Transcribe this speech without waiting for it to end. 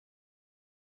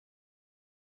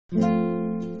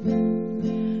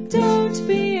Don't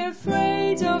be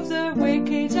afraid of the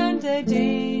wicked and their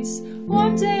deeds.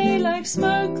 One day like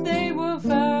smoke they will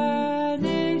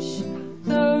vanish.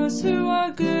 Those who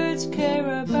are good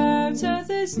care about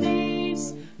others'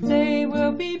 needs. They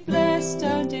will be blessed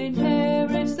and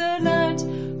inherit the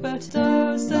land. But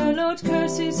those the Lord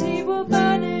curses he will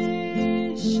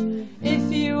banish.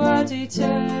 If you are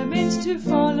determined to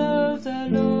follow the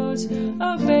Lord,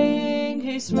 obeying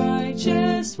his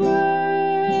righteous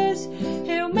word,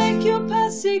 he'll make your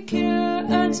path secure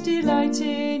and delight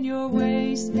in your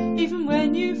ways. Even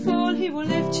when you fall, he will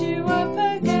lift you up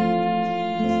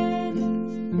again.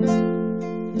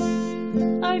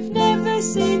 I've never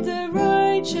seen the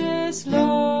righteous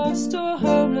lost or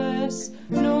homeless,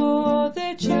 nor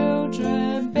their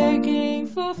children begging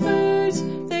for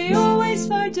food. They always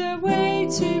find a way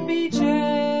to be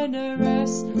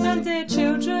generous, and their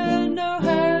children know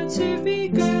how to be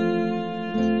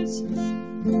good.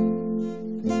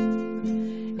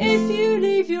 If you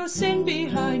leave your sin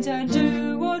behind and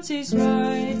do what is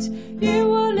right, you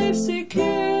will live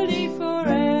securely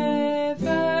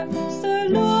forever. The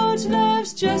Lord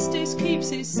loves justice, keeps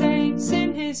his saints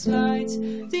in his light.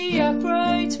 The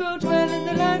upright will dwell in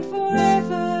the land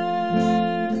forever.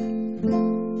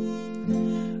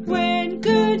 When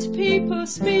good people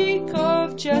speak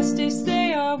of justice,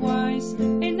 they are wise.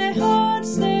 In their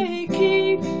hearts they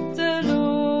keep the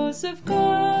laws of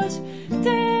God.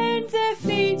 Then their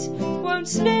feet won't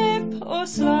slip or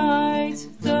slide.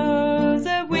 Though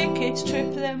the wicked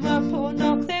trip them up or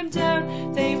knock them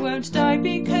down, they won't die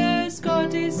because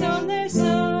God is on their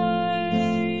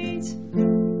side.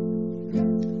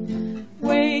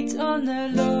 Wait on the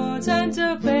Lord and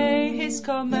obey his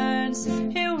commands.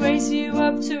 He'll raise you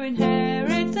up to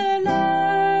inherit the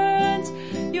land.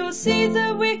 You'll see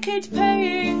the wicked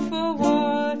paying for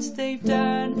what they've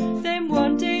done. Then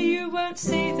one day you won't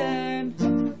see them,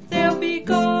 they'll be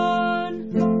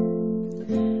gone.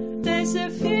 There's a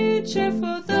future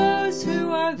for those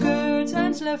who are good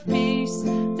and love peace.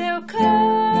 There'll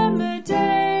come a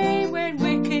day when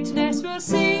wickedness will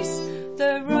cease.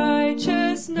 The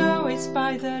righteous know it's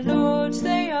by the Lord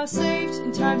they are saved.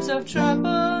 In times of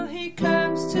trouble he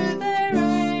comes to their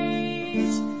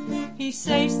aid. He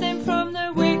saves them from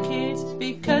the wicked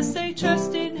because they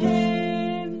trust in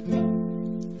him.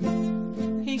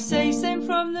 He saves them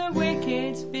from the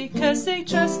wicked because they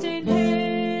trust in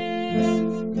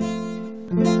him.